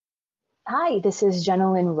Hi, this is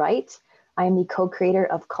Jenna Lyn Wright. I am the co-creator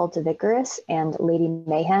of Cult of Ikarus and Lady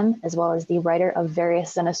Mayhem, as well as the writer of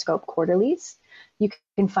various Zenoscope quarterlies. You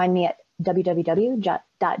can find me at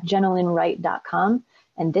www.jennalynwright.com,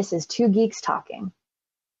 and this is Two Geeks Talking.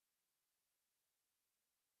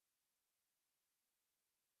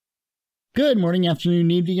 Good morning, afternoon,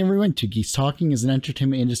 evening, everyone. Two Geeks Talking is an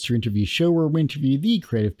entertainment industry interview show where we interview the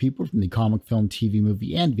creative people from the comic, film, TV,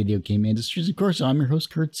 movie, and video game industries. Of course, I'm your host,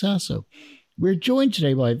 Kurt Sasso. We're joined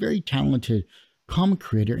today by a very talented comic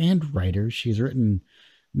creator and writer. She's written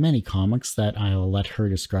many comics that I'll let her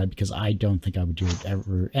describe because I don't think I would do it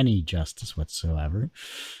ever any justice whatsoever.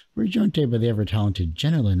 We're joined today by the ever-talented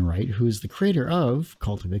Jenna Lyn Wright, who is the creator of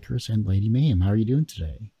Cult of Ikarus and Lady Mayhem. How are you doing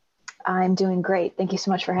today? I'm doing great. Thank you so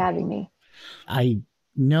much for having me. I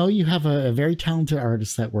know you have a very talented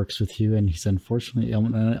artist that works with you, and he's unfortunately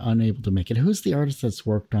unable to make it. Who's the artist that's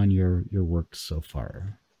worked on your work so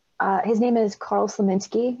far? His name is Karl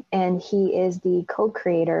Slominski, and he is the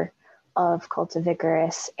co-creator of Cult of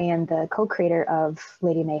Ikarus and the co-creator of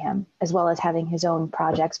Lady Mayhem, as well as having his own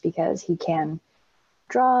projects because he can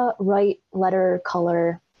draw, write, letter,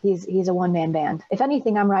 color. He's a one-man band. If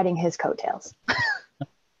anything, I'm riding his coattails.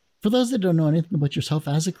 For those that don't know anything about yourself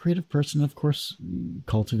as a creative person, of course,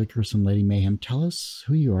 Cult of Ikarus and Lady Mayhem, tell us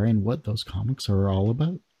who you are and what those comics are all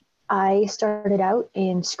about. I started out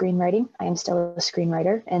in screenwriting. I am still a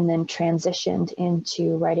screenwriter, and then transitioned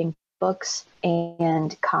into writing books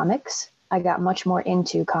and comics. I got much more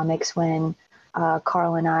into comics when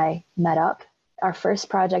Karl and I met up. Our first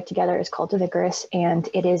project together is Cult of Ikarus, and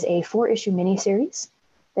it is a 4-issue miniseries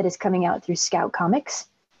that is coming out through Scout Comics.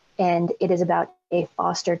 And it is about a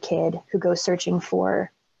foster kid who goes searching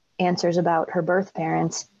for answers about her birth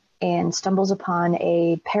parents and stumbles upon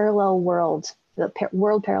a parallel world,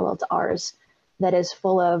 world parallel to ours, that is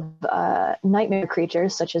full of nightmare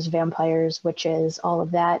creatures such as vampires, witches, all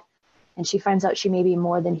of that. And she finds out she may be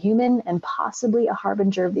more than human and possibly a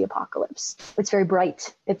harbinger of the apocalypse. It's very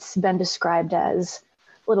bright. It's been described as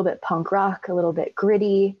a little bit punk rock, a little bit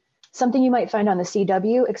gritty, something you might find on the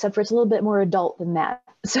CW, except for it's a little bit more adult than that.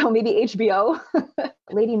 So maybe HBO.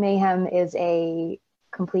 Lady Mayhem is a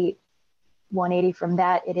complete 180 from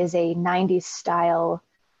that. It is a 90s style,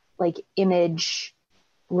 like image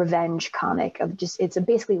revenge comic of it's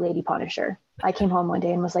basically Lady Punisher. I came home one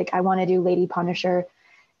day and was like, I want to do Lady Punisher.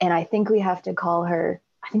 And I think we have to call her,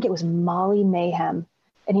 I think it was Molly Mayhem.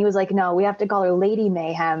 And he was like, no, we have to call her Lady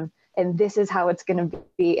Mayhem. And this is how it's going to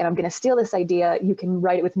be. And I'm going to steal this idea. You can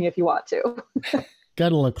write it with me if you want to.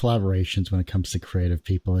 Got a lot of collaborations when it comes to creative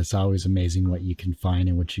people. It's always amazing what you can find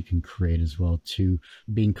and what you can create as well, too.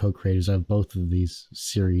 Being co-creators of both of these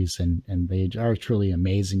series, and they are truly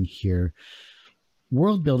amazing here.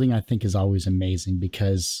 World building, I think, is always amazing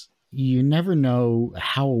because you never know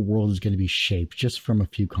how a world is going to be shaped just from a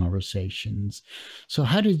few conversations. So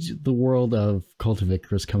how did the world of Cult of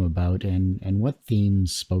Ikarus come about, and what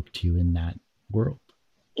themes spoke to you in that world?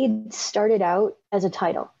 It started out as a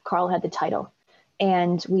title. Karl had the title.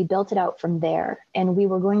 And we built it out from there. And we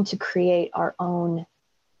were going to create our own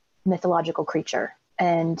mythological creature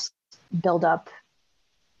and build up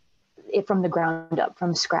it from the ground up,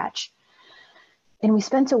 from scratch. And we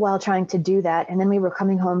spent a while trying to do that. And then we were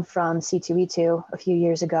coming home from C2E2 a few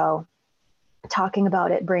years ago, talking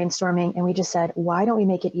about it, brainstorming. And we just said, why don't we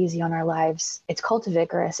make it easy on our lives? It's Cult of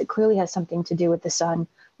Ikarus. It clearly has something to do with the sun.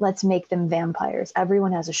 Let's make them vampires.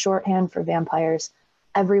 Everyone has a shorthand for vampires.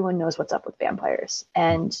 Everyone knows what's up with vampires.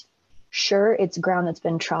 And sure, it's ground that's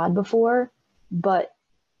been trod before, but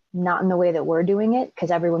not in the way that we're doing it,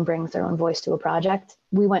 because everyone brings their own voice to a project.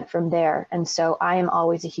 We went from there. And so I am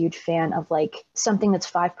always a huge fan of like something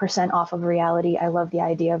that's 5% off of reality. I love the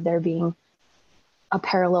idea of there being a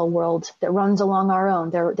parallel world that runs along our own.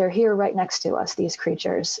 They're here right next to us, these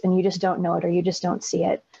creatures, and you just don't know it or you just don't see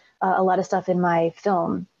it. A lot of stuff in my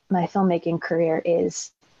filmmaking career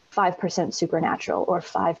is 5% supernatural or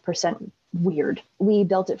 5% weird. We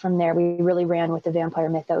built it from there. We really ran with the vampire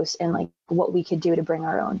mythos and like what we could do to bring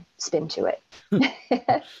our own spin to it.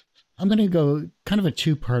 I'm going to go kind of a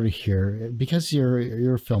two-parter here because you're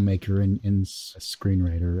a filmmaker and a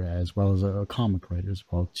screenwriter as well as a comic writer as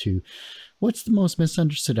well too. What's the most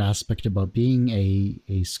misunderstood aspect about being a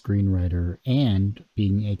screenwriter and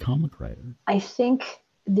being a comic writer? I think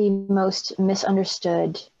the most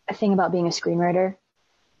misunderstood thing about being a screenwriter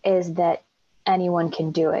is that anyone can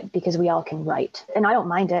do it because we all can write. And I don't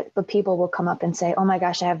mind it, but people will come up and say, oh my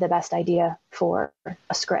gosh, I have the best idea for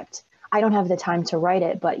a script. I don't have the time to write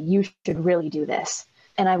it, but you should really do this.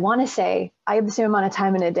 And I want to say, I have the same amount of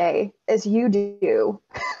time in a day as you do.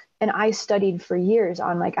 And I studied for years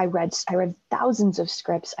on, like, I read thousands of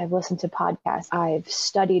scripts. I've listened to podcasts. I've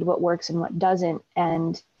studied what works and what doesn't.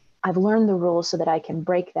 And I've learned the rules so that I can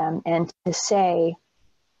break them. And to say,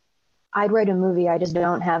 I'd write a movie, I just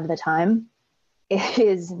don't have the time, it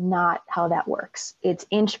is not how that works. It's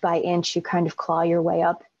inch by inch, you kind of claw your way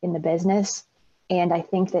up in the business. And I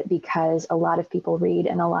think that because a lot of people read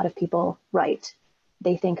and a lot of people write,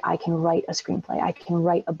 they think I can write a screenplay, I can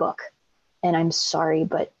write a book. And I'm sorry,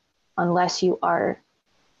 but unless you are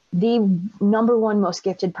the number one most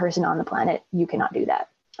gifted person on the planet, you cannot do that.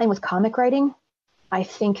 And with comic writing, I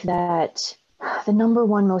think that the number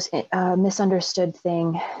one most misunderstood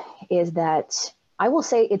thing is that I will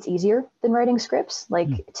say it's easier than writing scripts. Like,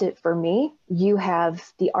 for me, you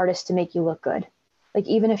have the artist to make you look good. Like,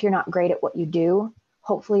 even if you're not great at what you do,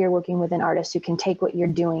 hopefully you're working with an artist who can take what you're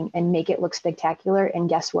doing and make it look spectacular. And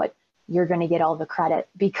guess what? You're going to get all the credit,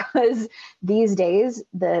 because these days,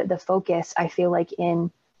 the focus, I feel like,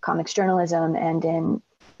 in comics journalism and in,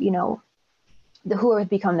 who have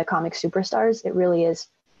become the comic superstars, it really is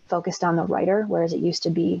focused on the writer, whereas it used to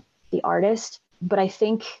be the artist. But I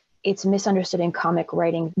think it's misunderstood in comic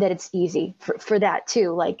writing that it's easy for that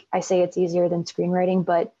too. Like, I say it's easier than screenwriting,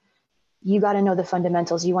 but you got to know the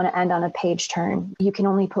fundamentals. You want to end on a page turn. You can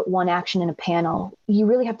only put one action in a panel. You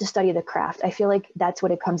really have to study the craft. I feel like that's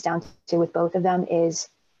what it comes down to with both of them, is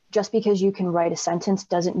just because you can write a sentence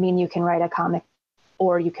doesn't mean you can write a comic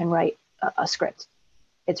or you can write a script.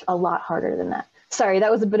 It's a lot harder than that. Sorry,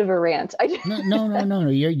 that was a bit of a rant. No.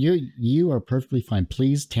 You are perfectly fine.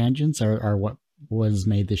 Please, tangents are what was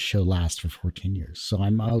made this show last for 14 years. So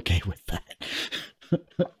I'm okay with that.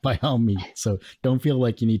 By all means. So don't feel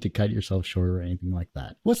like you need to cut yourself short or anything like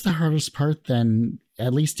that. What's the hardest part then,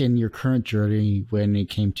 at least in your current journey, when it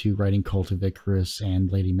came to writing Cult of Ikarus and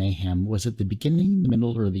Lady Mayhem? Was it the beginning, the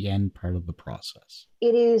middle, or the end part of the process?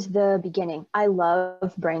 It is the beginning. I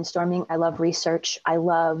love brainstorming. I love research. I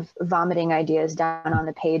love vomiting ideas down on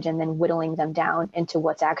the page and then whittling them down into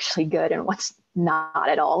what's actually good and what's not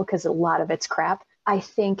at all, because a lot of it's crap. I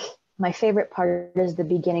think my favorite part is the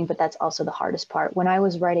beginning, but that's also the hardest part. When I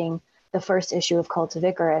was writing the first issue of Cult of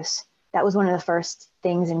Ikarus, that was one of the first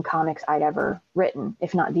things in comics I'd ever written,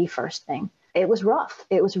 if not the first thing. It was rough.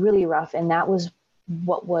 It was really rough. And that was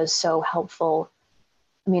what was so helpful.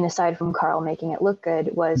 I mean, aside from Karl making it look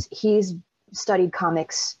good, was he's studied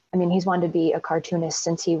comics. I mean, he's wanted to be a cartoonist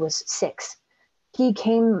since he was 6. He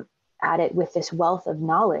came at it with this wealth of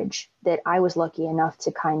knowledge that I was lucky enough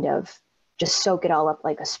to kind of just soak it all up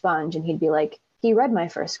like a sponge. And he'd be like, he read my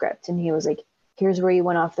first script and he was like, here's where you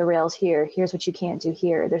went off the rails here. Here's what you can't do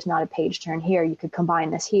here. There's not a page turn here. You could combine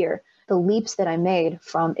this here. The leaps that I made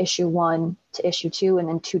from issue 1 to issue 2 and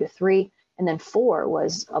then 2 to 3 and then 4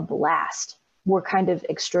 was a blast. Were kind of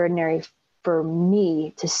extraordinary for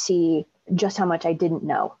me to see just how much I didn't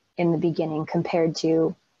know in the beginning compared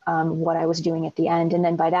to what I was doing at the end. And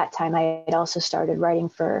then by that time, I had also started writing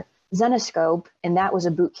for Zenoscope, and that was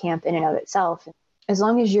a boot camp in and of itself. As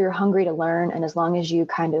long as you're hungry to learn and as long as you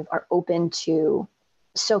kind of are open to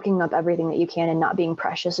soaking up everything that you can and not being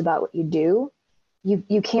precious about what you do,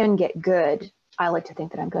 you can get good. I like to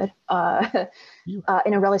think that I'm good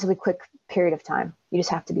in a relatively quick period of time. You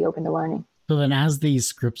just have to be open to learning. So then as these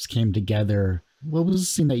scripts came together, what was the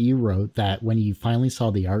scene that you wrote that when you finally saw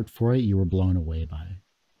the art for it, you were blown away by?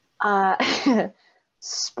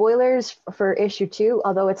 Spoilers for issue 2,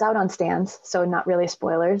 although it's out on stands, so not really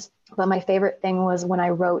spoilers. But my favorite thing was when I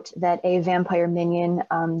wrote that a vampire minion,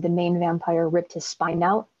 the main vampire, ripped his spine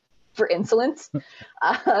out for insolence.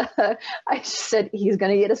 I just said, he's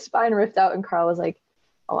going to get his spine ripped out. And Karl was like,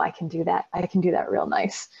 oh, I can do that. I can do that real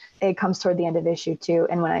nice. It comes toward the end of issue 2.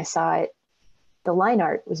 And when I saw it, the line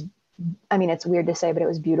art was, I mean, it's weird to say, but it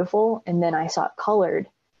was beautiful. And then I saw it colored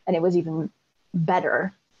and it was even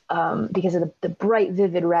better. Because of the bright,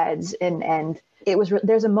 vivid reds. And it was,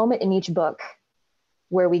 there's a moment in each book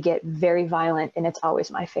where we get very violent, and it's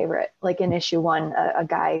always my favorite. Like in issue 1, a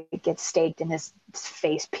guy gets staked and his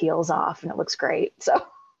face peels off and it looks great. So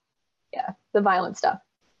yeah, the violent stuff.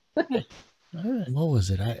 All right. What was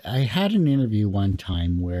it? I had an interview one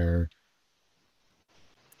time where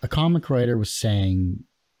a comic writer was saying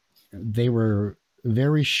they were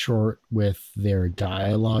very short with their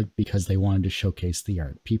dialogue because they wanted to showcase the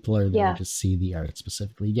art. People are there to see the art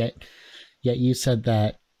specifically. Yet you said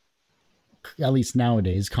that at least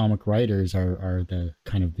nowadays, comic writers are the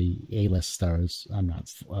kind of the A-list stars. I'm not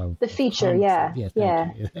the feature.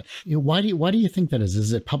 Thank you. Why do you think that is?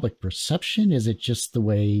 Is it public perception? Is it just the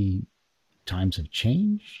way times have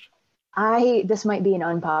changed? This might be an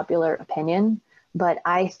unpopular opinion, but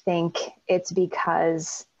I think it's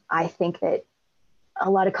because I think that a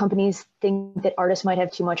lot of companies think that artists might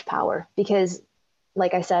have too much power because,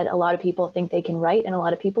 like I said, a lot of people think they can write and a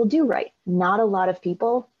lot of people do write. Not a lot of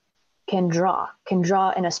people can draw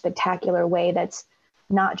in a spectacular way that's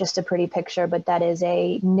not just a pretty picture, but that is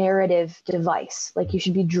a narrative device. Like, you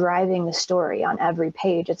should be driving the story on every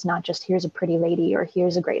page. It's not just here's a pretty lady or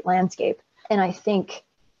here's a great landscape. And I think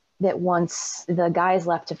that once the guys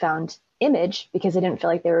left to found Image, because they didn't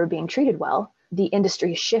feel like they were being treated well, the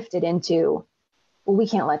industry shifted into, well, we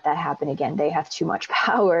can't let that happen again. They have too much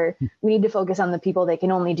power. We need to focus on the people that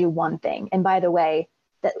can only do one thing. And by the way,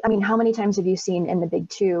 how many times have you seen in the big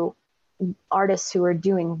two artists who are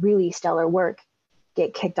doing really stellar work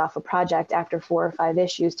get kicked off a project after 4 or 5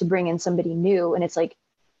 issues to bring in somebody new? And it's like,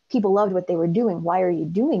 people loved what they were doing. Why are you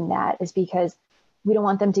doing that? Is because we don't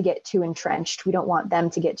want them to get too entrenched. We don't want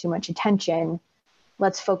them to get too much attention.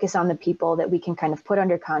 Let's focus on the people that we can kind of put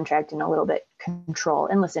under contract and a little bit control.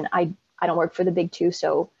 And listen, I don't work for the big two,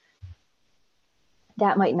 so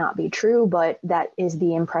that might not be true, but that is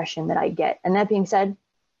the impression that I get. And that being said,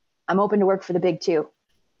 I'm open to work for the big two.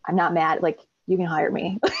 I'm not mad. Like, you can hire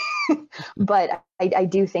me. But I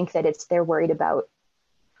do think that they're worried about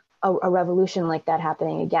a revolution like that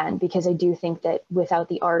happening again, because I do think that without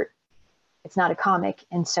the art, it's not a comic.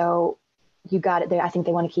 And so you got it. I think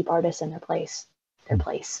they want to keep artists in their place.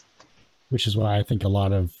 Which is why I think a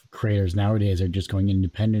lot of creators nowadays are just going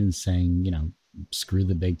independent and saying, screw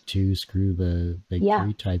the big two, screw the big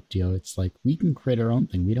three type deal. It's like, we can create our own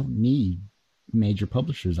thing. We don't need major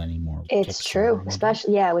publishers anymore. It's true,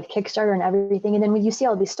 especially with Kickstarter and everything. And then when you see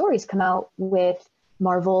all these stories come out with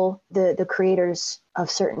Marvel, the creators of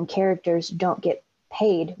certain characters don't get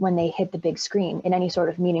paid when they hit the big screen in any sort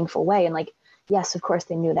of meaningful way. And like, yes, of course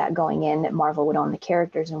they knew that going in, that Marvel would own the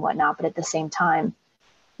characters and whatnot. But at the same time,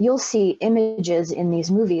 you'll see images in these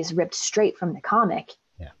movies ripped straight from the comic.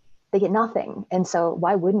 Yeah. They get nothing. And so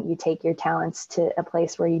why wouldn't you take your talents to a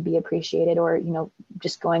place where you'd be appreciated, or,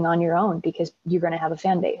 just going on your own, because you're going to have a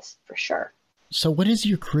fan base for sure. So what is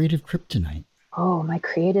your creative kryptonite? Oh, my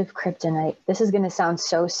creative kryptonite. This is going to sound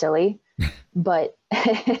so silly, but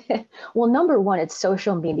well, number one, it's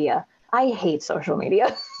social media. I hate social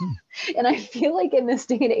media. And I feel like in this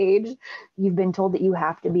day and age, you've been told that you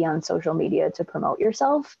have to be on social media to promote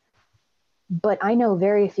yourself. But I know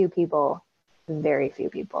very few people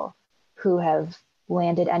who have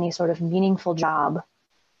landed any sort of meaningful job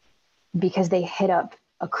because they hit up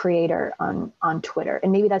a creator on Twitter.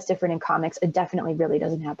 And maybe that's different in comics. It definitely really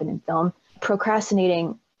doesn't happen in film.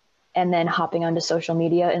 Procrastinating and then hopping onto social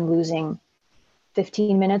media and losing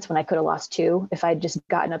 15 minutes when I could have lost 2 if I'd just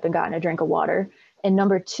gotten up and gotten a drink of water. And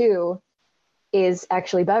number 2 is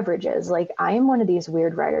actually beverages. Like, I am one of these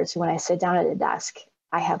weird writers who, when I sit down at a desk,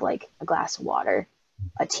 I have like a glass of water,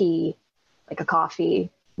 a tea, like a coffee,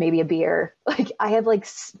 maybe a beer. Like, I have like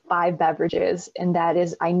 5 beverages, and that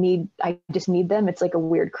is, I just need them. It's like a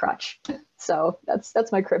weird crutch. So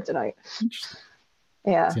that's my kryptonite.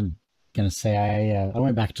 Yeah. I'm gonna say I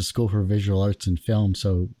went back to school for visual arts and film,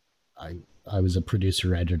 so I was a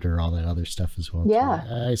producer, editor, all that other stuff as well. Yeah.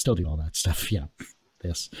 So I still do all that stuff.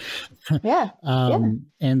 This. Yeah.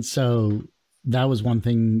 And so that was one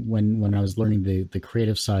thing when I was learning the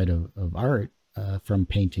creative side of art, from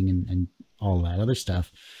painting and all that other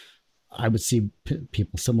stuff. I would see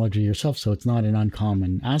people similar to yourself, so it's not an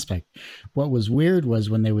uncommon aspect. What was weird was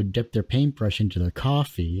when they would dip their paintbrush into their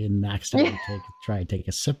coffee and accidentally try and take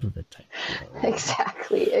a sip of it.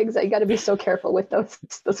 Exactly. You got to be so careful with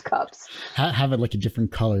those cups. Have it like a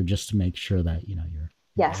different color just to make sure that you're.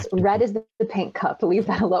 Yes, red is the paint cup. Leave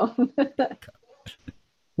that alone.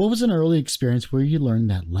 What was an early experience where you learned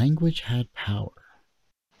that language had power?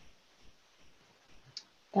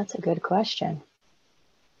 That's a good question.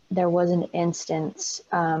 There was an instance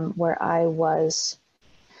where I was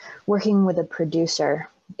working with a producer,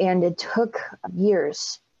 and it took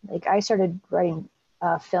years. Like, I started writing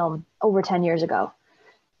film over 10 years ago,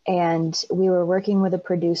 and we were working with a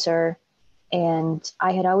producer, and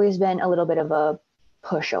I had always been a little bit of a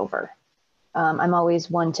pushover. I'm always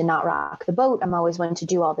one to not rock the boat. I'm always one to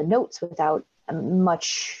do all the notes without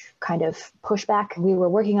much kind of pushback. We were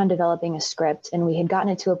working on developing a script, and we had gotten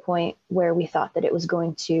it to a point where we thought that it was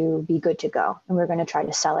going to be good to go, and we were going to try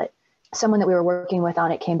to sell it. Someone that we were working with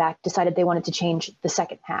on it came back, decided they wanted to change the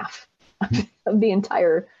second half of the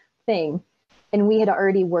entire thing. And we had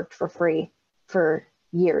already worked for free for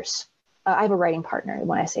years. I have a writing partner,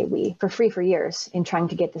 when I say we, for free for years in trying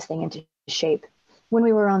to get this thing into shape. When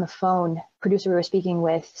we were on the phone, producer we were speaking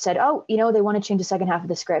with said, oh, they want to change the second half of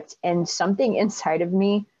the script. And something inside of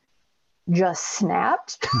me just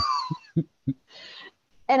snapped.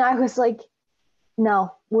 And I was like,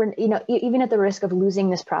 No, we're, even at the risk of losing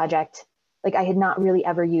this project, like I had not really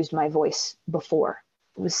ever used my voice before.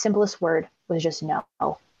 The simplest word was just no.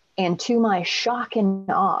 And to my shock and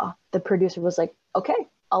awe, the producer was like, okay,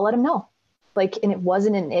 I'll let him know. Like, and it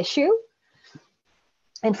wasn't an issue.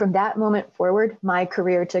 And from that moment forward, my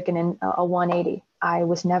career took a 180. I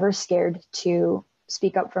was never scared to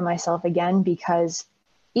speak up for myself again, because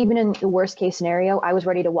even in the worst case scenario, I was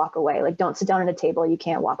ready to walk away. Like, don't sit down at a table you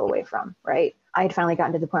can't walk away from, right? I had finally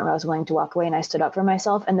gotten to the point where I was willing to walk away, and I stood up for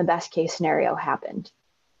myself, and the best case scenario happened.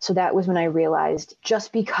 So that was when I realized,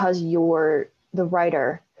 just because you're the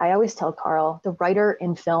writer, I always tell Karl, the writer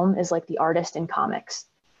in film is like the artist in comics.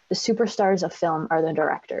 The superstars of film are the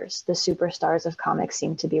directors. The superstars of comics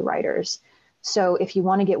seem to be writers. So if you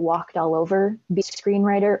want to get walked all over, be a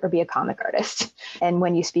screenwriter or be a comic artist. And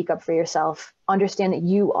when you speak up for yourself, understand that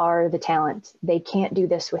you are the talent. They can't do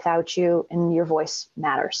this without you, and your voice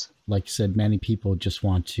matters. Like you said, many people just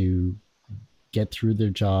want to get through their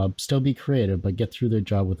job, still be creative, but get through their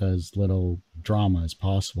job with as little drama as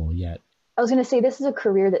possible yet. I was going to say, this is a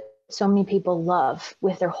career that so many people love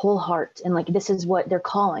with their whole heart. And like, this is what they're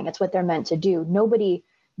calling. It's what they're meant to do. Nobody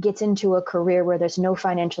gets into a career where there's no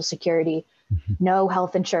financial security, no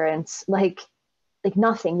health insurance, like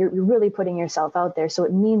nothing. You're really putting yourself out there. So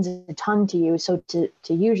it means a ton to you. So to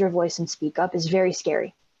use your voice and speak up is very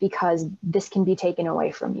scary, because this can be taken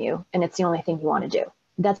away from you. And it's the only thing you want to do.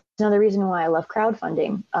 That's another reason why I love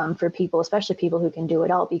crowdfunding for people, especially people who can do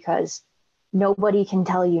it all, because nobody can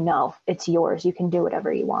tell you no. It's yours. You can do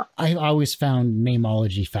whatever you want. I always found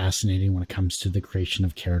namology fascinating when it comes to the creation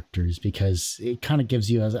of characters, because it kind of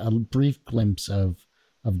gives you a brief glimpse of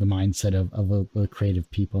the mindset of a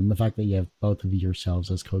creative people, and the fact that you have both of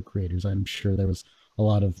yourselves as co-creators. I'm sure there was a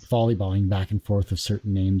lot of volleyballing back and forth of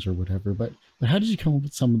certain names or whatever, but how did you come up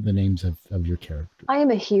with some of the names of your characters? I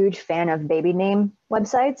am a huge fan of baby name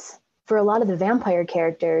websites. For a lot of the vampire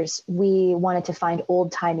characters, we wanted to find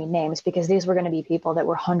old-timey names, because these were going to be people that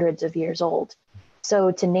were hundreds of years old.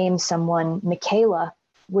 So to name someone Michaela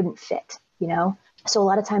wouldn't fit, So a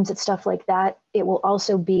lot of times it's stuff like that. It will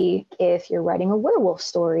also be, if you're writing a werewolf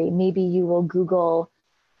story, maybe you will Google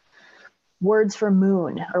words for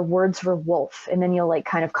moon or words for wolf, and then you'll like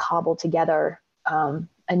kind of cobble together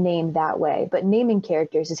a name that way. But naming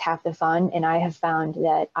characters is half the fun. And I have found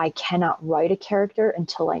that I cannot write a character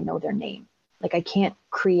until I know their name. Like, I can't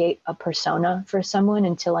create a persona for someone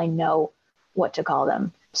until I know what to call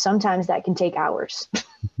them. Sometimes that can take hours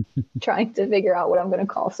trying to figure out what I'm going to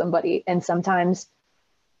call somebody. And sometimes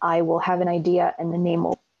I will have an idea and the name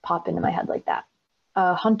will pop into my head like that.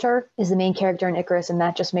 Hunter is the main character in Ikarus, and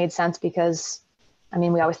that just made sense because,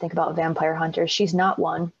 we always think about vampire hunters. She's not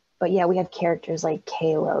one. But yeah, we have characters like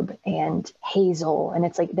Caleb and Hazel, and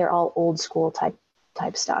it's like they're all old school type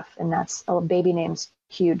stuff. And that's baby names,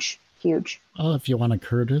 huge. Oh, if you want a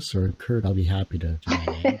Curtis or a Kurt, I'll be happy to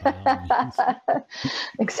do that.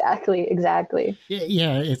 Exactly.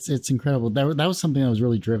 Yeah, it's incredible. That was something that was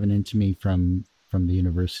really driven into me from the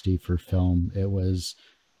university for film. It was,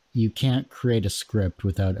 you can't create a script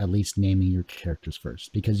without at least naming your characters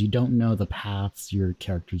first, because you don't know the paths your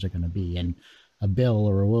characters are going to be. And a Bill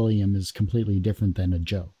or a William is completely different than a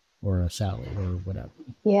Joe or a Sally or whatever.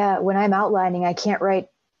 Yeah, when I'm outlining, I can't write,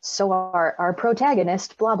 so our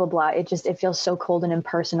protagonist, blah, blah, blah. It feels so cold and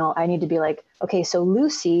impersonal. I need to be like, okay, so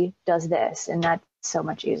Lucy does this, and that's so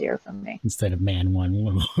much easier for me. Instead of man one,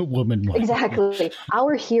 woman one. Exactly.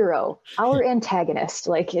 Our hero, our antagonist,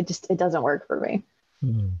 like it doesn't work for me.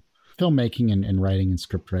 Filmmaking and writing and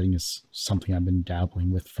script writing is something I've been dabbling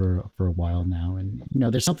with for a while now. And,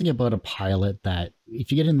 there's something about a pilot that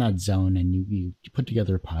if you get in that zone and you put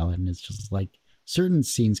together a pilot and it's just like certain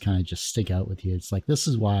scenes kind of just stick out with you. It's like, this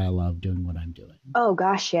is why I love doing what I'm doing. Oh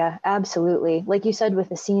gosh, yeah, absolutely. Like you said, with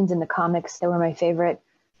the scenes in the comics that were my favorite,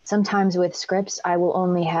 sometimes with scripts, I will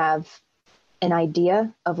only have an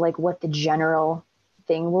idea of like what the general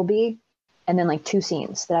thing will be. And then like 2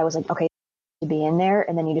 scenes that I was like, okay, to be in there,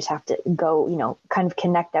 and then you just have to go, kind of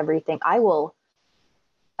connect everything.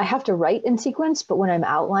 I have to write in sequence, but when I'm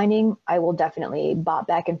outlining, I will definitely bop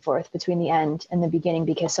back and forth between the end and the beginning,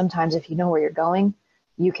 because sometimes if you know where you're going,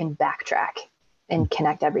 you can backtrack and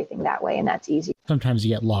connect everything that way, and that's easy. Sometimes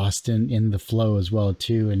you get lost in the flow as well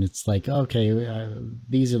too, and it's like, okay,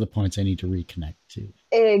 these are the points I need to reconnect to.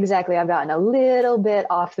 Exactly. I've gotten a little bit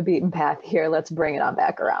off the beaten path here. Let's bring it on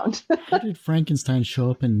back around. How did Frankenstein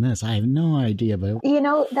show up in this? I have no idea. But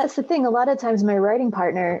that's the thing. A lot of times my writing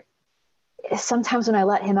partner, sometimes when I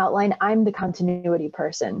let him outline, I'm the continuity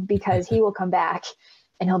person, because he will come back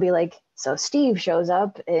and he'll be like, So Steve shows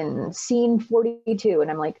up in scene 42,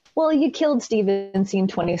 and I'm like, well, you killed Steve in scene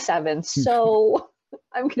 27, so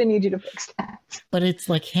I'm going to need you to fix that. But it's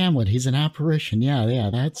like Hamlet. He's an apparition.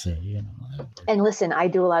 Yeah, that's it. You know. And listen, I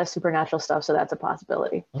do a lot of supernatural stuff, so that's a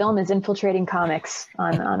possibility. Okay. Film is infiltrating comics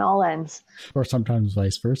on all ends. Or sometimes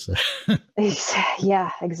vice versa.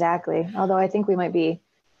 Yeah, exactly. Although I think we might be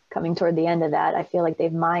coming toward the end of that. I feel like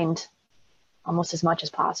they've mined almost as much as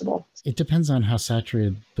possible. It depends on how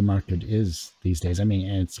saturated the market is these days. I mean,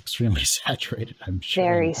 and it's extremely saturated, I'm sure.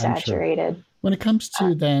 Very saturated. Sure. When it comes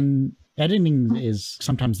to then, editing is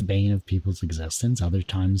sometimes the bane of people's existence. Other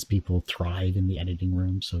times people thrive in the editing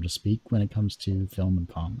room, so to speak, when it comes to film and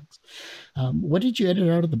comics. What did you edit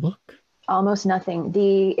out of the book? Almost nothing.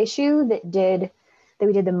 The issue that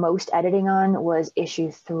we did the most editing on was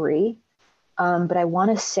issue 3. But I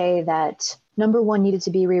want to say that number 1 needed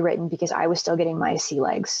to be rewritten because I was still getting my sea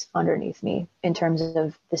legs underneath me in terms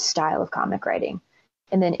of the style of comic writing.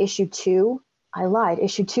 And then issue 2, I lied.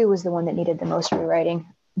 Issue 2 was the one that needed the most rewriting.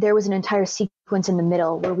 There was an entire sequence in the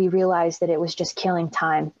middle where we realized that it was just killing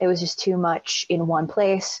time. It was just too much in one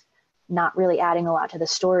place, not really adding a lot to the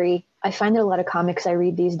story. I find that a lot of comics I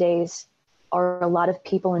read these days are a lot of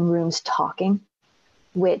people in rooms talking,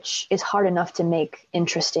 which is hard enough to make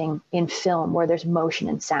interesting in film where there's motion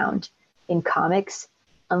and sound. In comics,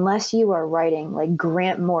 unless you are writing like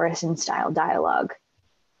Grant Morrison style dialogue,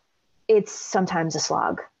 it's sometimes a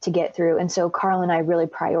slog to get through. And so Karl and I really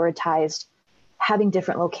prioritized having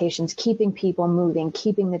different locations, keeping people moving,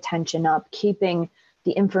 keeping the tension up, keeping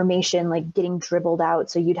the information like getting dribbled out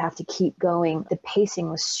so you'd have to keep going. The pacing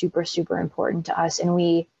was super, super important to us. And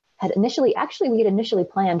we had initially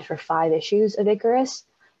planned for 5 issues of Ikarus.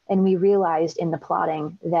 And we realized in the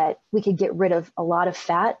plotting that we could get rid of a lot of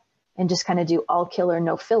fat and just kind of do all killer,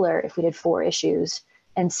 no filler if we did 4 issues.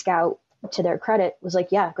 And Scout, to their credit, was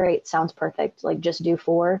like, yeah, great, sounds perfect. Like just do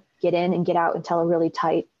 4, get in and get out and tell a really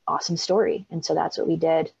tight, awesome story. And so that's what we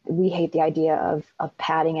did. We hate the idea of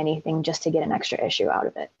padding anything just to get an extra issue out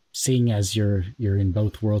of it. Seeing as you're in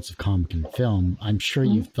both worlds of comic and film, I'm sure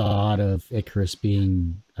you've thought of Ikarus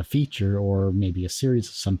being a feature or maybe a series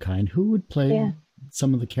of some kind. Who would play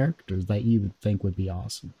some of the characters that you would think would be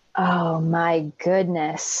awesome? Oh my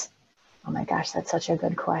goodness. Oh my gosh, that's such a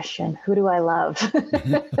good question. Who do I love?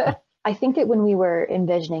 I think that when we were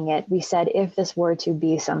envisioning it, we said if this were to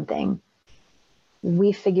be something,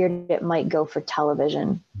 we figured it might go for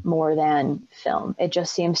television more than film. It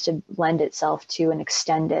just seems to lend itself to an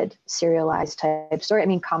extended serialized type story. I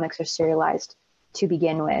mean, comics are serialized to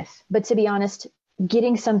begin with. But to be honest,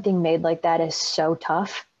 getting something made like that is so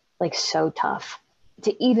tough, like so tough.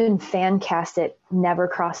 To even fan cast it never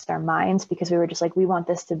crossed our minds because we were just like, we want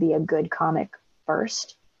this to be a good comic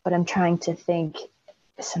first. But I'm trying to think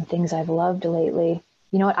some things I've loved lately.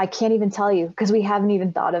 You know what? I can't even tell you because we haven't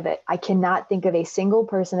even thought of it. I cannot think of a single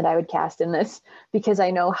person that I would cast in this because I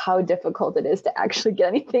know how difficult it is to actually get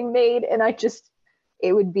anything made. And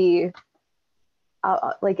it would be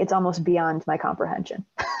like, it's almost beyond my comprehension.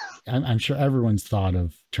 I'm sure everyone's thought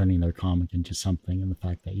of turning their comic into something, and the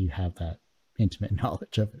fact that you have that intimate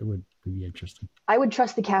knowledge of it would be interesting. I would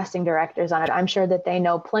trust the casting directors on it. I'm sure that they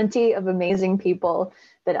know plenty of amazing people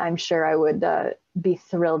that I'm sure I would be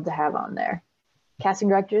thrilled to have on there. Casting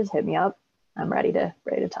directors, hit me up. I'm ready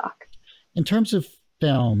to talk. In terms of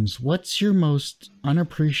films, what's your most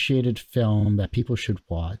unappreciated film that people should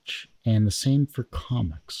watch? And the same for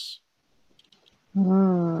comics.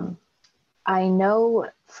 I know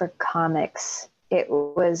for comics, it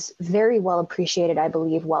was very well appreciated, I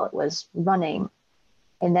believe, while it was running.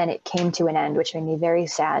 And then it came to an end, which made me very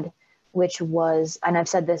sad, which was, and I've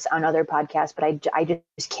said this on other podcasts, but I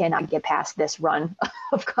just cannot get past this run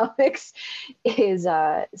of comics, is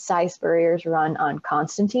Cy Spurrier's run on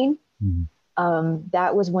Constantine.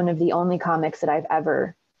 That was one of the only comics that I've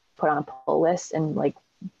ever put on a pull list and like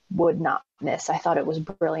would not miss. I thought it was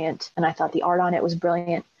brilliant, and I thought the art on it was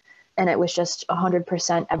brilliant. And it was just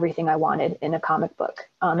 100% everything I wanted in a comic book.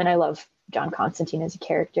 And I love John Constantine as a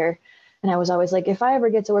character. And I was always like, if I ever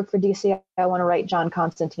get to work for DC, I want to write John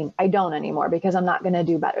Constantine. I don't anymore because I'm not going to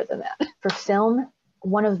do better than that. For film,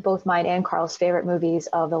 one of both mine and Karl's favorite movies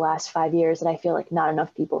of the last 5 years that I feel like not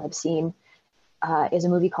enough people have seen is a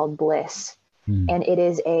movie called Bliss. And it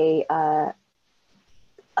is a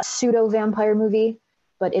pseudo-vampire movie,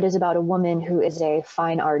 but it is about a woman who is a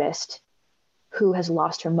fine artist who has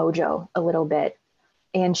lost her mojo a little bit.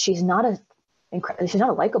 And she's not a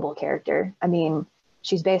likable character. I mean,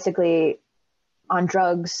 she's basically on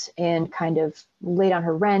drugs and kind of late on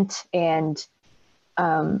her rent. And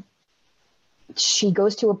she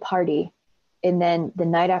goes to a party. And then the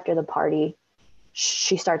night after the party,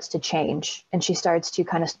 she starts to change and she starts to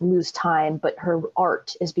kind of lose time, but her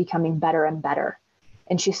art is becoming better and better.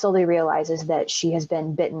 And she slowly realizes that she has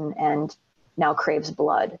been bitten and now craves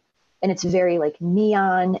blood. And it's very like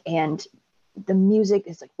neon, and the music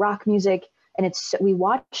is like rock music. And we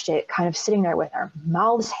watched it kind of sitting there with our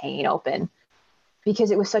mouths hanging open,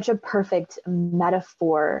 because it was such a perfect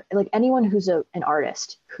metaphor. Like anyone who's an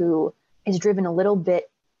artist who is driven a little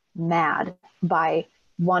bit mad by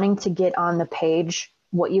wanting to get on the page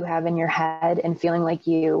what you have in your head and feeling like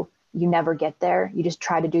you never get there. You just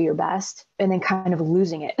try to do your best and then kind of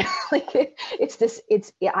losing it. Like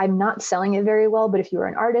I'm not selling it very well, but if you're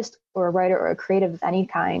an artist or a writer or a creative of any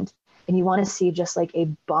kind, and you want to see just like a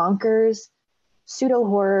bonkers pseudo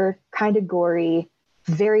horror, kind of gory,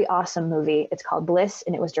 very awesome movie. It's called Bliss,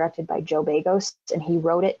 and it was directed by Joe Bagos, and he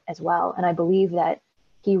wrote it as well. And I believe that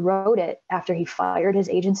he wrote it after he fired his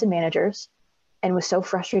agents and managers and was so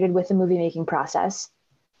frustrated with the movie making process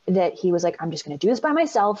that he was like, I'm just going to do this by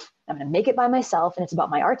myself. I'm going to make it by myself. And it's about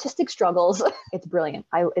my artistic struggles. It's brilliant.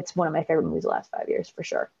 It's one of my favorite movies the last 5 years for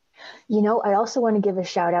sure. You know, I also want to give a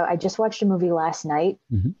shout out. I just watched a movie last night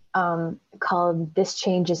called This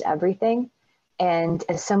Changes Everything. And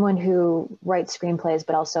as someone who writes screenplays,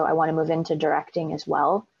 but also I want to move into directing as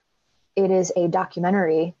well, it is a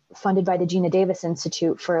documentary funded by the Gina Davis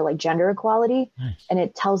Institute for like gender equality. Nice. And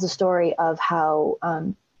it tells the story of how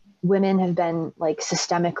women have been like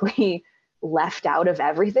systemically left out of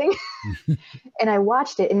everything. And I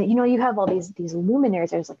watched it, and you know, you have all these luminaries.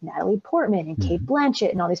 There's like Natalie Portman and Kate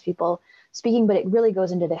Blanchett and all these people speaking, but it really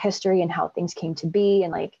goes into the history and how things came to be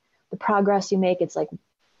and like the progress you make. It's like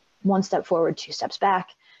one step forward, two steps back.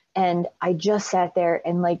 And I just sat there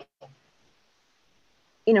and like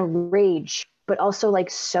in a rage, but also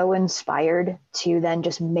like so inspired to then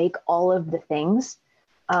just make all of the things.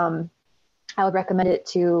 I would recommend it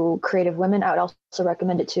to creative women. I would also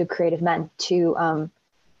recommend it to creative men to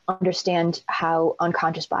understand how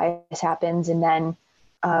unconscious bias happens, and then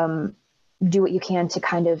do what you can to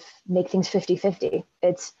kind of make things 50-50.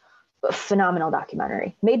 It's a phenomenal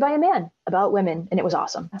documentary made by a man about women, and it was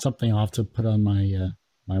awesome. Something I'll have to put on my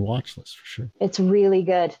my watch list for sure. It's really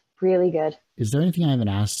good, really good. Is there anything I haven't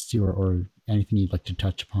asked you, or anything you'd like to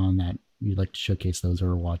touch upon that you'd like to showcase those who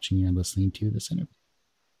are watching and listening to this interview?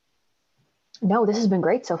 No, this has been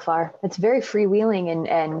great so far. It's very freewheeling,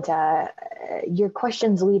 and your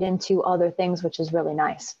questions lead into other things, which is really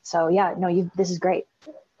nice. So yeah, no, this is great.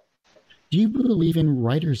 Do you believe in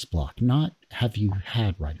writer's block? Not have you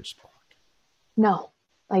had writer's block? No,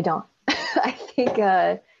 I don't. I think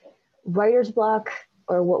writer's block,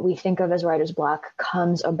 or what we think of as writer's block,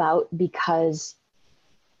 comes about because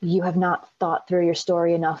you have not thought through your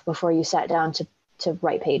story enough before you sat down to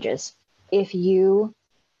write pages.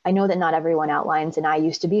 I know that not everyone outlines, and I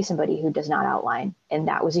used to be somebody who does not outline, and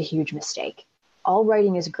that was a huge mistake. All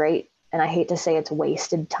writing is great, and I hate to say it's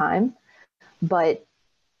wasted time, but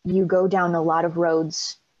you go down a lot of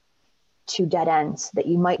roads to dead ends that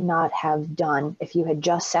you might not have done if you had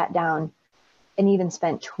just sat down and even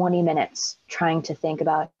spent 20 minutes trying to think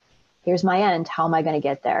about, here's my end, how am I going to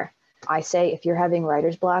get there? I say, if you're having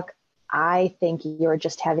writer's block, I think you're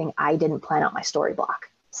just having, I didn't plan out my story block.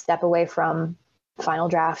 Step away from final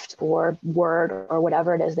draft or Word or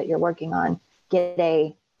whatever it is that you're working on. Get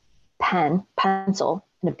a pen, pencil,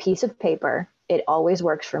 and a piece of paper. It always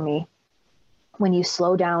works for me. When you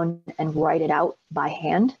slow down and write it out by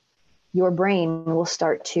hand, your brain will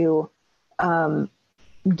start to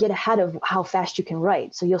get ahead of how fast you can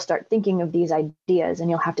write. So you'll start thinking of these ideas, and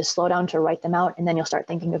you'll have to slow down to write them out. And then you'll start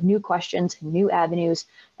thinking of new questions and new avenues.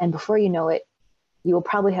 And before you know it, you will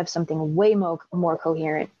probably have something way more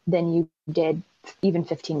coherent than you did even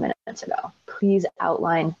 15 minutes ago. Please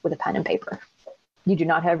outline with a pen and paper. You do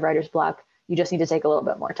not have writer's block. You just need to take a little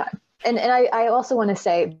bit more time. And I also want to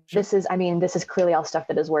say, this is clearly all stuff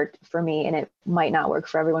that has worked for me, and it might not work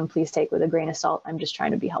for everyone. Please take with a grain of salt. I'm just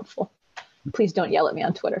trying to be helpful. Please don't yell at me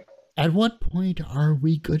on Twitter. At what point are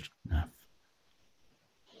we good enough?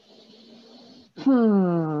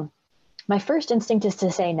 My first instinct is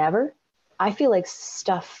to say never. I feel like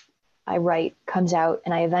stuff I write comes out,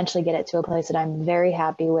 and I eventually get it to a place that I'm very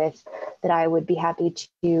happy with, that I would be happy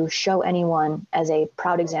to show anyone as a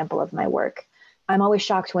proud example of my work. I'm always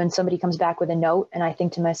shocked when somebody comes back with a note, and I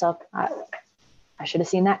think to myself, I should have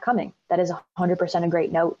seen that coming. That is 100% a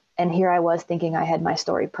great note. And here I was thinking I had my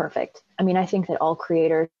story perfect. I mean, I think that all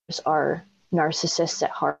creators are narcissists at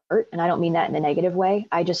heart, and I don't mean that in a negative way.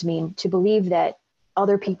 I just mean to believe that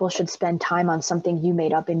other people should spend time on something you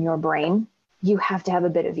made up in your brain. You have to have a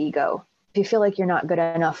bit of ego. If you feel like you're not good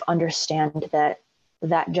enough, understand that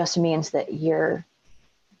that just means that you're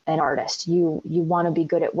an artist. You want to be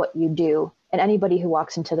good at what you do. And anybody who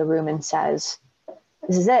walks into the room and says,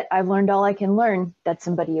 this is it, I've learned all I can learn, that's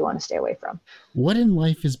somebody you want to stay away from. What in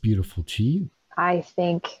life is beautiful to you? I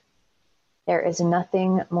think there is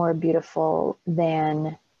nothing more beautiful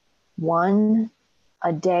than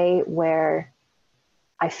a day where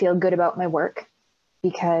I feel good about my work,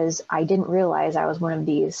 because I didn't realize I was one of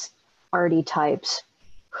these arty types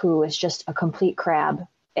who is just a complete crab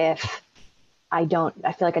if I feel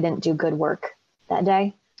like I didn't do good work that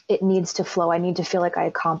day. It needs to flow. I need to feel like I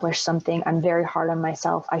accomplished something. I'm very hard on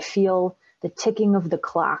myself. I feel the ticking of the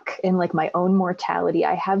clock and like my own mortality.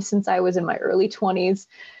 I have since I was in my early 20s.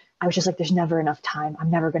 I was just like, there's never enough time.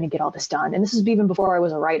 I'm never going to get all this done. And this is even before I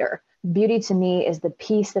was a writer. Beauty to me is the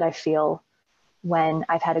peace that I feel when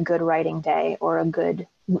I've had a good writing day or a good,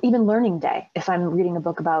 even learning day. If I'm reading a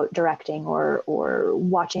book about directing or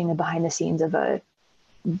watching the behind the scenes of a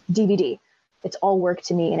DVD, it's all work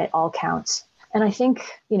to me and it all counts. And I think,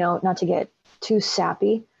 not to get too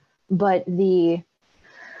sappy, but the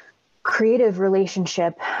creative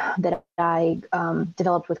relationship that I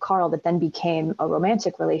developed with Karl that then became a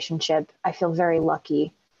romantic relationship, I feel very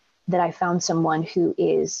lucky that I found someone who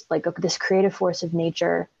is like this creative force of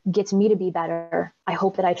nature, gets me to be better. I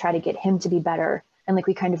hope that I try to get him to be better. And like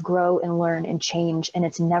we kind of grow and learn and change, and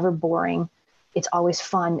it's never boring. It's always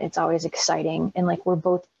fun. It's always exciting. And like we're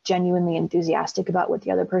both genuinely enthusiastic about what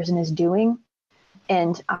the other person is doing.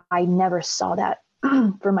 And I never saw that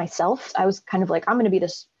for myself. I was kind of like, I'm going to be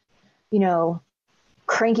this,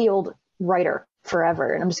 cranky old writer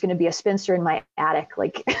forever. And I'm just going to be a spinster in my attic,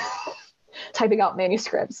 like typing out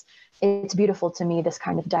manuscripts. It's beautiful to me, this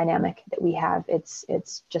kind of dynamic that we have. It's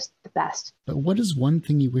just the best. But what is one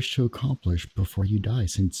thing you wish to accomplish before you die,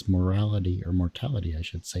 since mortality, I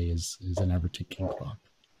should say, is an ever-ticking clock?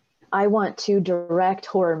 I want to direct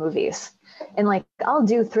horror movies. And like, I'll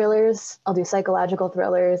do thrillers, I'll do psychological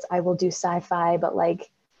thrillers, I will do sci-fi, but like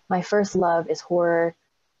my first love is horror.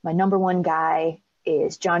 My number one guy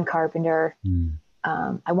is John Carpenter.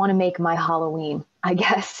 I want to make my Halloween, I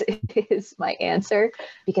guess, is my answer,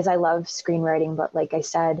 because I love screenwriting. But like I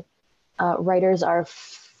said, writers are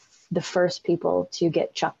the first people to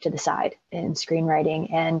get chucked to the side in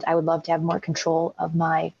screenwriting. And I would love to have more control of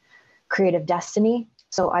my creative destiny.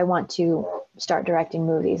 So I want to start directing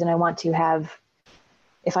movies, and I want to have,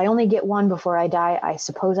 if I only get one before I die, I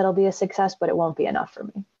suppose that'll be a success, but it won't be enough for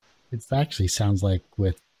me. It actually sounds like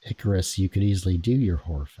with Ikarus, you could easily do your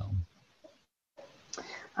horror film.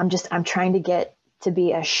 I'm trying to get to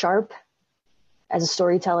be as sharp as a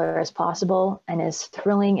storyteller as possible, and as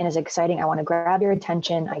thrilling and as exciting. I want to grab your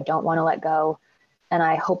attention. I don't want to let go. And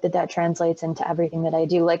I hope that translates into everything that I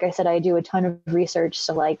do. Like I said, I do a ton of research.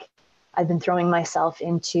 So like, I've been throwing myself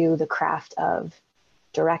into the craft of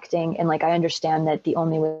directing. And like, I understand that the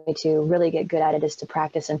only way to really get good at it is to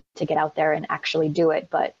practice and to get out there and actually do it.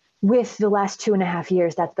 But with the last 2.5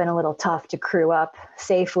 years, that's been a little tough to crew up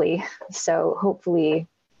safely. So hopefully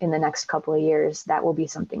in the next couple of years, that will be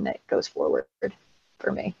something that goes forward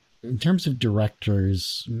for me. In terms of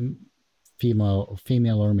directors, female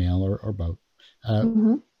or male or both,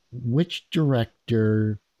 which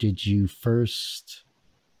director did you first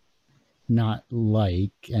not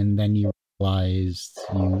like, and then you realized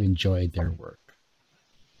you enjoyed their work?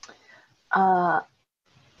 I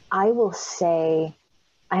will say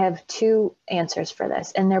I have two answers for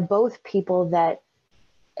this, and they're both people that,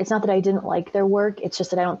 it's not that I didn't like their work, it's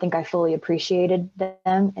just that I don't think I fully appreciated them.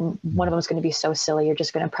 And one of them is going to be so silly, you're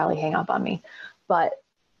just going to probably hang up on me. But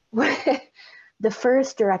the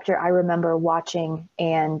first director I remember watching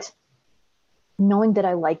and knowing that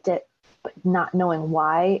I liked it, but not knowing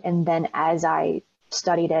why. And then as I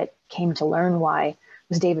studied it, came to learn why,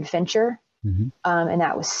 was David Fincher. And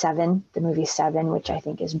that was Seven, the movie Seven, which I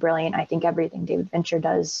think is brilliant. I think everything David Fincher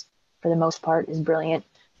does, for the most part, is brilliant.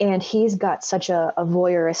 And he's got such a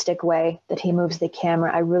voyeuristic way that he moves the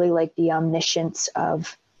camera. I really like the omniscience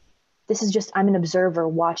of, this is just, I'm an observer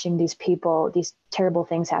watching these people, these terrible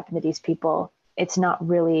things happen to these people. It's not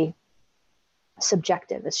really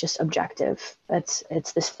subjective, it's just objective. It's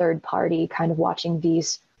this third party kind of watching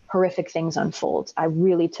these horrific things unfold. I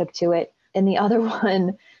really took to it. And the other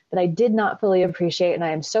one that I did not fully appreciate, and I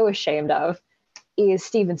am so ashamed of, is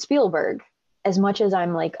Steven Spielberg. As much as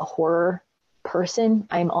I'm like a horror person,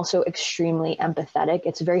 I'm also extremely empathetic.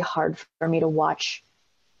 It's very hard for me to watch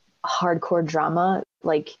hardcore drama.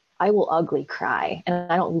 Like, I will ugly cry,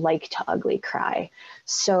 and I don't like to ugly cry.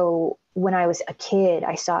 So when I was a kid,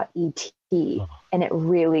 I saw E.T., and it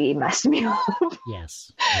really messed me up.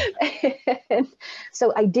 Yes. And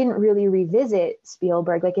so I didn't really revisit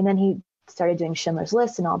Spielberg. Like, and then he started doing Schindler's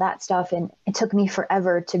List and all that stuff. And it took me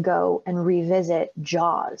forever to go and revisit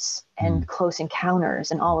Jaws and Close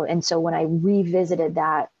Encounters and all. And so when I revisited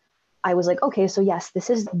that, I was like, okay, so yes, this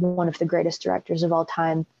is one of the greatest directors of all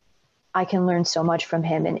time. I can learn so much from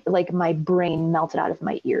him. And like my brain melted out of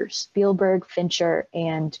my ears. Spielberg, Fincher,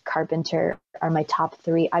 and Carpenter are my top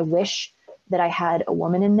three. I wish that I had a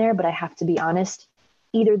woman in there, but I have to be honest,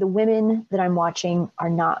 either the women that I'm watching are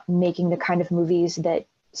not making the kind of movies that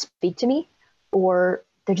speak to me, or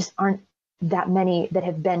there just aren't that many that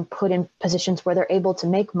have been put in positions where they're able to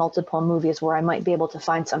make multiple movies where I might be able to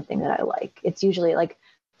find something that I like. It's usually like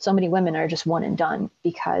so many women are just one and done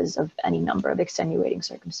because of any number of extenuating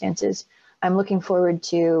circumstances. I'm looking forward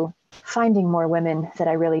to finding more women that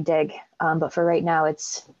I really dig. But for right now,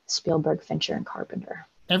 it's Spielberg, Fincher, and Carpenter.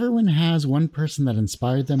 Everyone has one person that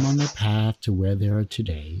inspired them on their path to where they are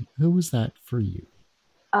today. Who was that for you?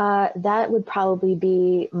 That would probably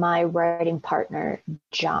be my writing partner,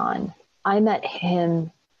 John. I met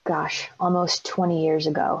him, almost 20 years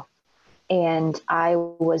ago. And I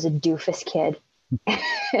was a doofus kid.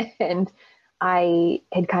 And I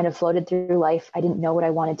had kind of floated through life. I didn't know what I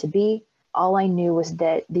wanted to be. All I knew was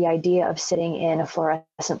that the idea of sitting in a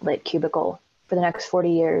fluorescent lit cubicle for the next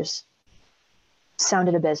 40 years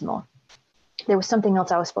sounded abysmal. There was something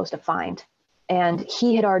else I was supposed to find. And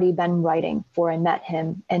he had already been writing before I met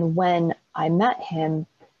him. And when I met him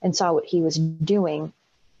and saw what he was doing,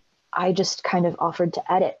 I just kind of offered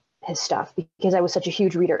to edit his stuff because I was such a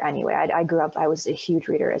huge reader anyway. I grew up, I was a huge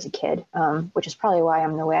reader as a kid, which is probably why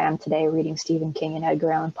I'm the way I am today, reading Stephen King and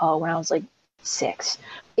Edgar Allan Poe when I was like 6.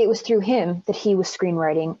 It was through him that he was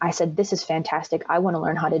screenwriting. I said, this is fantastic. I want to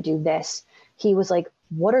learn how to do this. He was like,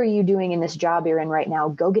 what are you doing in this job you're in right now?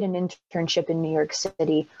 Go get an internship in New York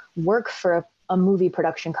City, work for a movie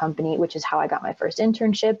production company, which is how I got my first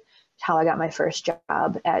internship, how I got my first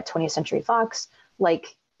job at 20th Century Fox.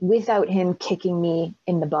 Like, without him kicking me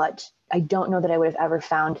in the butt, I don't know that I would have ever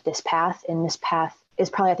found this path. And this path is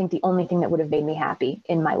probably, I think, the only thing that would have made me happy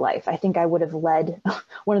in my life. I think I would have led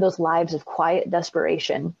one of those lives of quiet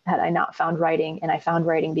desperation had I not found writing. And I found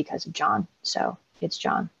writing because of John. So it's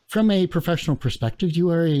John. From a professional perspective, you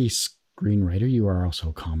are a screenwriter. You are also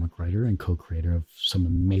a comic writer and co-creator of some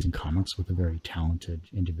amazing comics with a very talented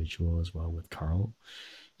individual as well, with Karl.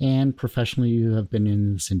 And professionally, you have been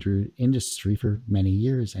in this industry for many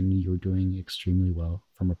years, and you're doing extremely well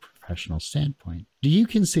from a professional standpoint. Do you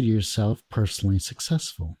consider yourself personally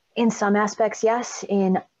successful? In some aspects, yes.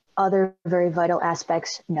 In other very vital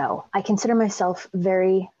aspects, no. I consider myself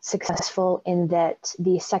very successful in that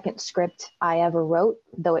the second script I ever wrote,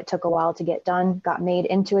 though it took a while to get done, got made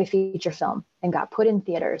into a feature film and got put in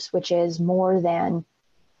theaters, which is more than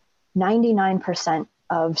 99%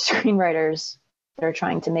 of screenwriters that are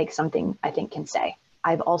trying to make something, I think, can say.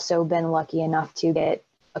 I've also been lucky enough to get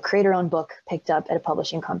a creator-owned book picked up at a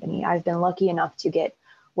publishing company. I've been lucky enough to get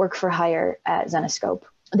work for hire at Zenescope.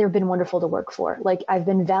 They've been wonderful to work for. Like, I've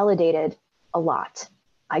been validated a lot.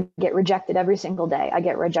 I get rejected every single day. I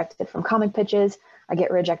get rejected from comic pitches. I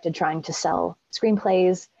get rejected trying to sell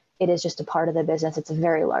screenplays. It is just a part of the business. It's a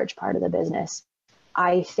very large part of the business.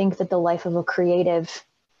 I think that the life of a creative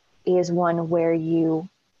is one where you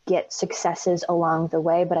get successes along the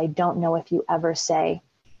way, but I don't know if you ever say,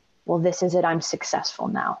 well, this is it, I'm successful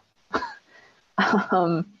now.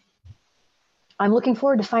 I'm looking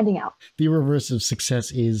forward to finding out. The reverse of success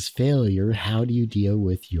is failure. How do you deal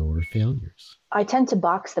with your failures? I tend to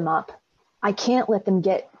box them up. I can't let them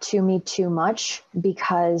get to me too much,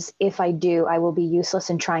 because if I do, I will be useless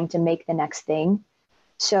in trying to make the next thing.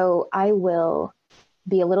 So I will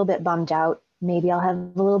be a little bit bummed out. Maybe I'll have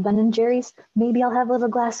a little Ben & Jerry's. Maybe I'll have a little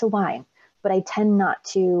glass of wine. But I tend not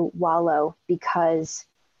to wallow, because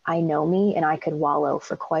I know me and I could wallow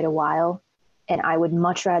for quite a while. And I would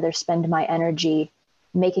much rather spend my energy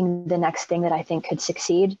making the next thing that I think could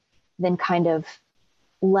succeed than kind of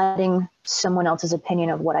letting someone else's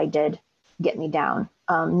opinion of what I did get me down.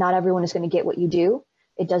 Not everyone is going to get what you do.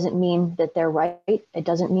 It doesn't mean that they're right. It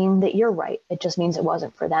doesn't mean that you're right. It just means it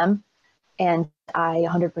wasn't for them. And I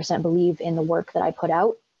 100% believe in the work that I put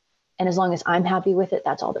out. And as long as I'm happy with it,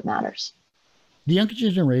 that's all that matters. The younger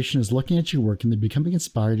generation is looking at your work and they're becoming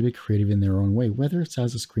inspired to be creative in their own way, whether it's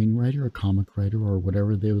as a screenwriter, a comic writer, or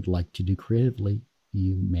whatever they would like to do creatively.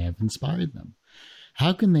 You may have inspired them.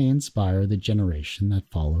 How can they inspire the generation that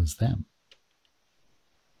follows them?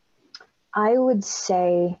 I would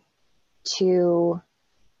say to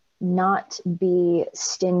not be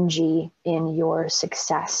stingy in your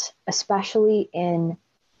success, especially in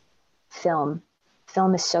film.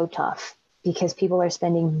 Film is so tough because people are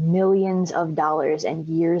spending millions of dollars and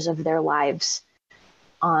years of their lives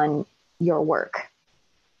on your work.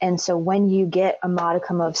 And so when you get a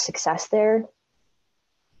modicum of success there,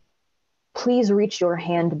 please reach your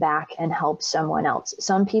hand back and help someone else.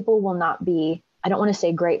 Some people will not be, I don't want to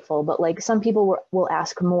say grateful, but like some people will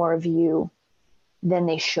ask more of you than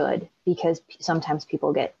they should, because sometimes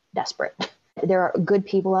people get desperate. There are good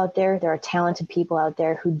people out there. There are talented people out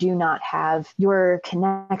there who do not have your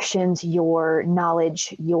connections, your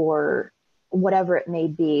knowledge, your whatever it may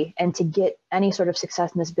be. And to get any sort of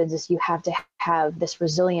success in this business, you have to have this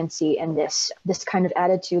resiliency and this kind of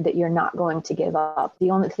attitude that you're not going to give up.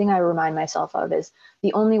 The only thing I remind myself of is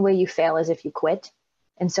the only way you fail is if you quit.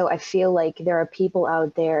 And so I feel like there are people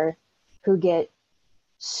out there who get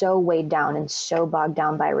so weighed down and so bogged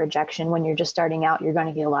down by rejection. When you're just starting out, you're going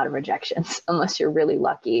to get a lot of rejections unless you're really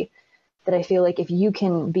lucky. That I feel like if you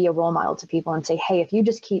can be a role model to people and say, hey, if you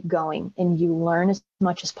just keep going and you learn as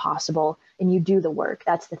much as possible and you do the work,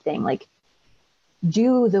 that's the thing. Like,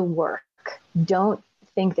 do the work. Don't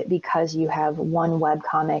think that because you have one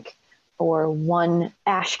webcomic or one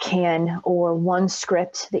ash can or one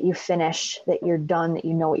script that you finish, that you're done, that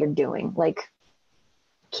you know what you're doing. Like,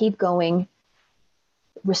 keep going.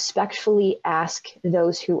 Respectfully ask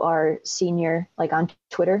those who are senior, like on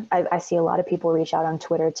Twitter. I see a lot of people reach out on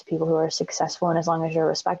Twitter to people who are successful, and as long as you're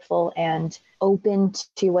respectful and open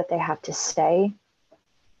to what they have to say,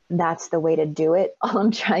 that's the way to do it. All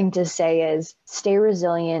I'm trying to say is stay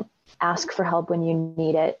resilient, ask for help when you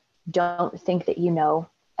need it. Don't think that you know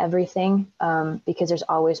everything, because there's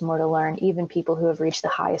always more to learn. Even people who have reached the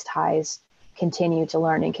highest highs continue to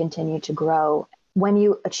learn and continue to grow. When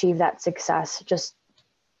you achieve that success, just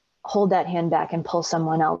hold that hand back and pull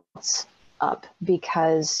someone else up,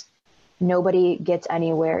 because nobody gets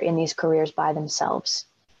anywhere in these careers by themselves.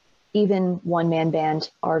 Even one-man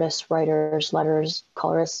band artists, writers, letters,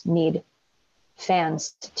 colorists need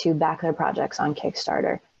fans to back their projects on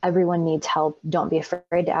Kickstarter. Everyone needs help. Don't be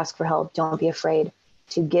afraid to ask for help. Don't be afraid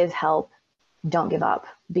to give help. Don't give up,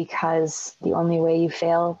 because the only way you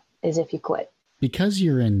fail is if you quit. Because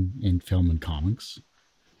you're in film and comics,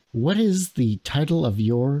 what is the title of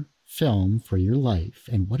your film for your life,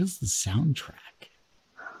 and what is the soundtrack?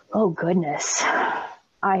 Oh, goodness.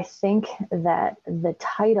 I think that the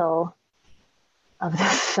title of the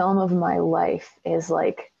film of my life is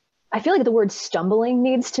like, I feel like the word stumbling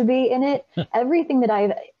needs to be in it. Everything that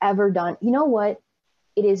I've ever done, you know what?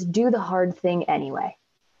 It is do the hard thing anyway,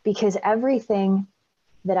 because everything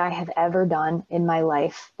that I have ever done in my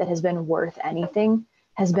life that has been worth anything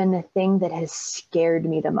has been the thing that has scared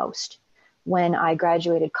me the most. When I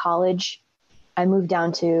graduated college, I moved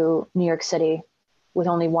down to New York City with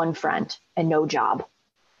only one friend and no job.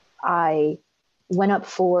 I went up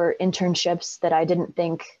for internships that I didn't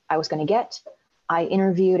think I was going to get. I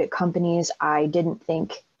interviewed at companies I didn't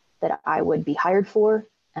think that I would be hired for,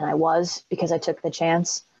 and I was, because I took the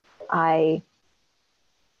chance. I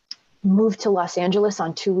moved to Los Angeles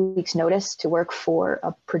on 2 weeks' notice to work for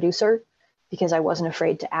a producer because I wasn't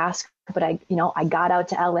afraid to ask. But I got out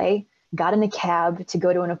to LA, got in a cab to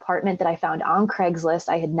go to an apartment that I found on Craigslist.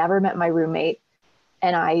 I had never met my roommate,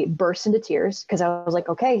 and I burst into tears because I was like,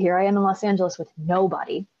 okay, here I am in Los Angeles with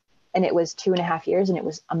nobody. And it was 2.5 years, and it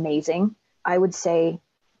was amazing. I would say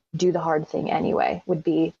do the hard thing anyway would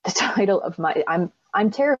be the title of my, I'm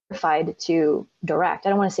terrified to direct. I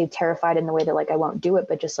don't want to say terrified in the way that like I won't do it,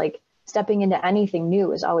 but just like stepping into anything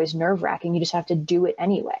new is always nerve-wracking. You just have to do it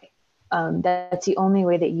anyway. That's the only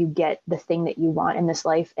way that you get the thing that you want in this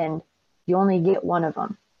life, and you only get one of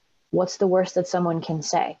them. What's the worst that someone can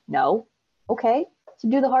say? No. Okay, so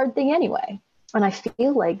do the hard thing anyway. And I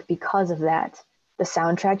feel like because of that, the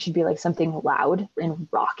soundtrack should be like something loud and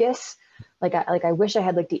raucous. I wish I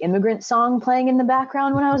had like the Immigrant song playing in the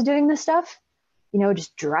background when I was doing this stuff,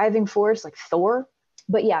 just driving force like Thor.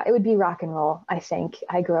 But yeah, it would be rock and roll. I think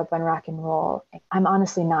I grew up on rock and roll. I'm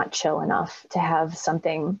honestly not chill enough to have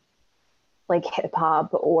something like hip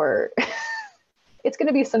hop, or it's going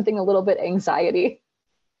to be something a little bit anxiety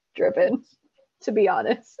driven, to be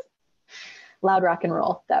honest. Loud rock and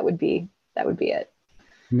roll. That would be it.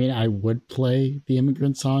 I mean, I would play the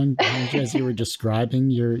Immigrant song behind you as you were describing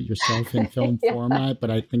yourself in film format, but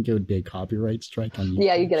I think it would be a copyright strike on you.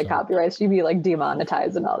 Yeah, you get a copyright. So you'd be like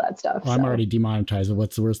demonetized and all that stuff. Well, I'm already demonetized.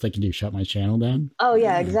 What's the worst they can do? Shut my channel down? Oh,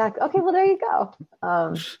 yeah, exactly. Okay, well, there you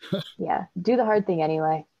go. Yeah, do the hard thing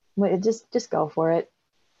anyway. Just go for it.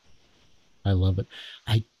 I love it.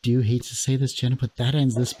 I do hate to say this, Jenna, but that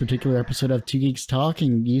ends this particular episode of Two Geeks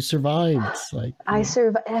Talking. You survived. I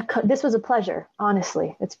survived. This was a pleasure.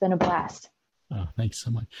 Honestly, it's been a blast. Oh, thanks so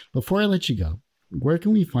much. Before I let you go, where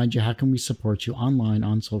can we find you? How can we support you online,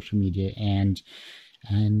 on social media, and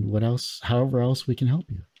what else? However else we can help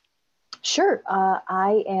you. Sure.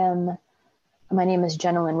 My name is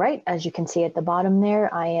Jenna Lyn Wright. As you can see at the bottom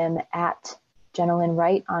there, I am at Jenna Lyn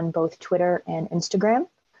Wright on both Twitter and Instagram.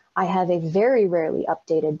 I have a very rarely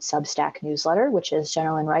updated Substack newsletter, which is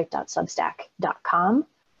jennalynwright.substack.com.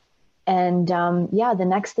 And the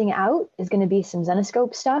next thing out is going to be some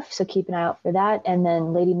Zenescope stuff, so keep an eye out for that. And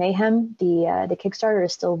then Lady Mayhem, the Kickstarter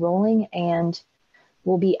is still rolling and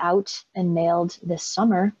will be out and mailed this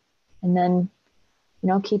summer. And then,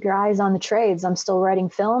 keep your eyes on the trades. I'm still writing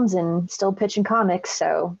films and still pitching comics,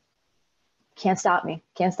 so can't stop me.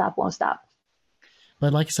 Can't stop, won't stop.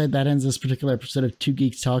 But like I said, that ends this particular episode of Two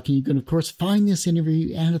Geeks Talking. You can, of course, find this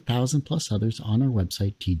interview and 1,000+ others on our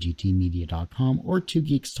website, tgtmedia.com or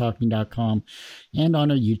twogeekstalking.com, and on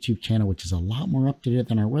our YouTube channel, which is a lot more up to date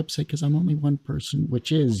than our website because I'm only one person,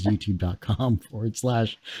 which is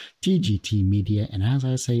youtube.com/tgtmedia. And as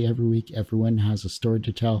I say every week, everyone has a story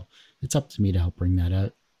to tell. It's up to me to help bring that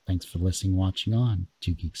out. Thanks for listening, watching on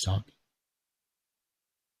Two Geeks Talking.